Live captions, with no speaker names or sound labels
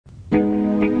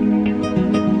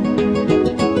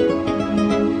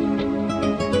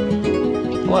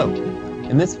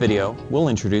In this video, we'll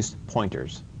introduce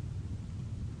pointers.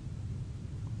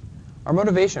 Our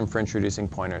motivation for introducing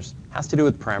pointers has to do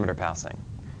with parameter passing.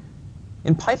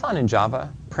 In Python and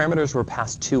Java, parameters were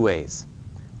passed two ways.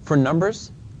 For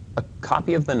numbers, a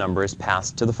copy of the number is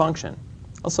passed to the function.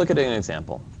 Let's look at an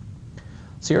example.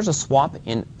 So here's a swap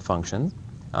int function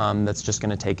that's just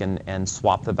going to take and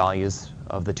swap the values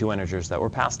of the two integers that were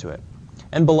passed to it.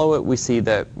 And below it, we see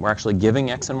that we're actually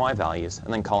giving x and y values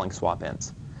and then calling swap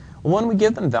ints. When we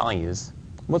give them values,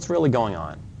 what's really going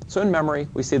on? So in memory,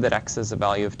 we see that x has a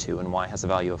value of 2 and y has a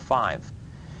value of 5.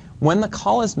 When the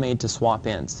call is made to swap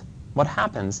ints, what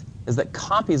happens is that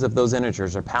copies of those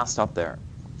integers are passed up there.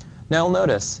 Now you'll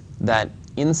notice that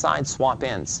inside swap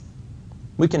ints,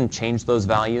 we can change those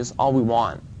values all we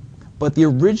want. But the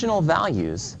original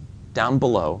values down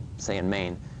below, say in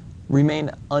main,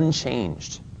 remain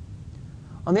unchanged.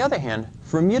 On the other hand,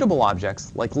 for immutable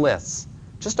objects like lists,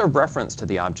 just a reference to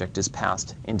the object is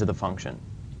passed into the function.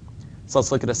 So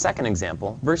let's look at a second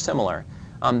example, very similar.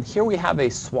 Here we have a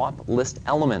swap list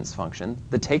elements function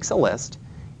that takes a list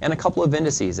and a couple of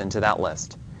indices into that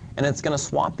list. And it's going to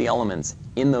swap the elements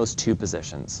in those two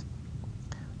positions.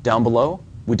 Down below,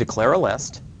 we declare a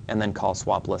list and then call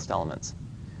swap list elements.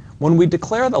 When we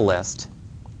declare the list,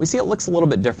 we see it looks a little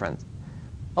bit different.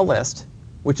 A list,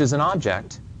 which is an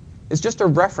object, is just a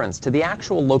reference to the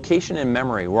actual location in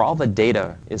memory where all the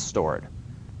data is stored.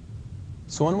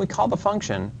 So when we call the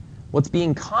function, what's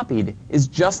being copied is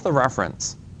just the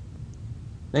reference.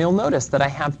 Now you'll notice that I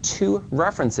have two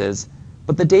references,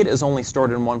 but the data is only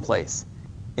stored in one place.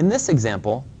 In this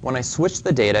example, when I switch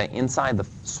the data inside the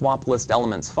swap list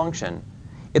elements function,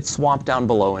 it's swapped down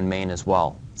below in main as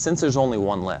well, since there's only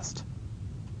one list.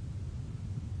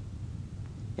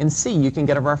 In C, you can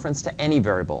get a reference to any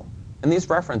variable, and these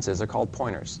references are called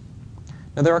pointers.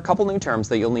 Now there are a couple new terms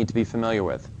that you'll need to be familiar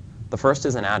with. The first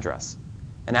is an address.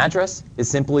 An address is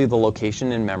simply the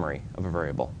location in memory of a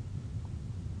variable.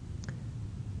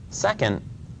 Second,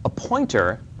 a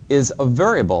pointer is a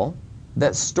variable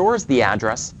that stores the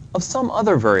address of some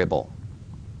other variable.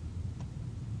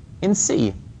 In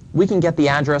C, we can get the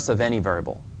address of any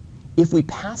variable. If we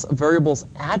pass a variable's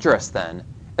address then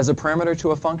as a parameter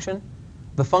to a function,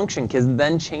 the function can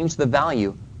then change the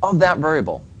value of that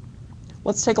variable.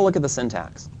 Let's take a look at the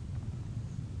syntax.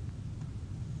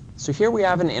 So here we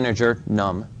have an integer,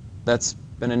 num, that's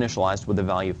been initialized with the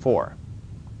value 4.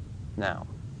 Now,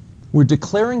 we're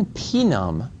declaring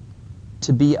pnum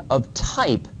to be of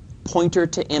type pointer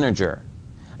to integer.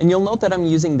 And you'll note that I'm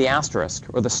using the asterisk,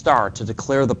 or the star, to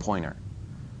declare the pointer.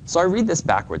 So I read this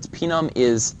backwards. Pnum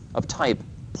is of type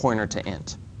pointer to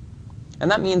int. And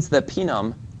that means that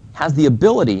pnum has the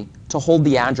ability to hold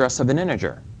the address of an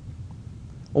integer.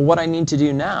 Well, what I need to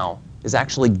do now is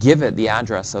actually give it the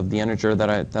address of the integer that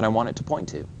I want it to point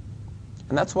to.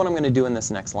 And that's what I'm going to do in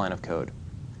this next line of code.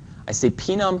 I say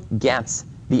pnum gets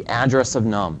the address of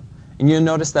num. And you'll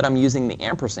notice that I'm using the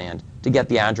ampersand to get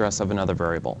the address of another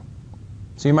variable.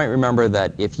 So you might remember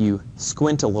that if you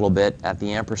squint a little bit at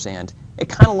the ampersand, it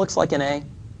kind of looks like an A,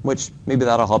 which maybe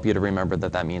that'll help you to remember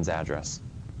that that means address.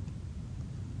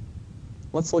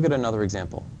 Let's look at another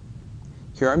example.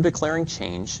 Here I'm declaring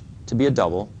change to be a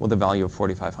double with a value of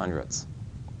 45 hundredths.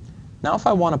 Now if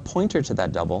I want a pointer to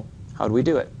that double, how do we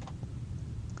do it?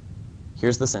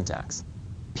 Here's the syntax.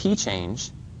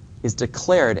 pChange is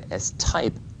declared as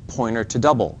type pointer to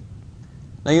double.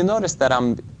 Now you'll notice that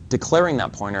I'm declaring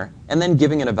that pointer and then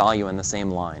giving it a value in the same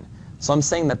line. So I'm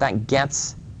saying that that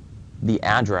gets the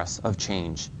address of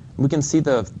change. We can see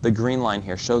the green line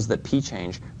here shows that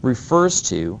pChange refers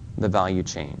to the value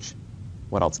change.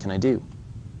 What else can I do?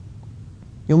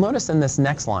 You'll notice in this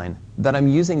next line that I'm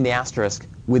using the asterisk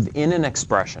within an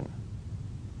expression.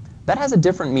 That has a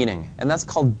different meaning, and that's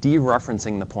called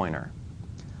dereferencing the pointer.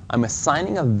 I'm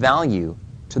assigning a value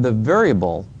to the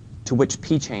variable to which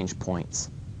pChange points.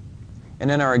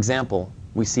 And in our example,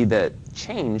 we see that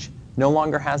change no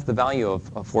longer has the value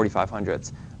of 45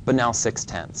 hundredths, but now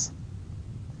 6/10.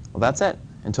 Well, that's it.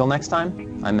 Until next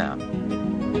time, I'm Matt.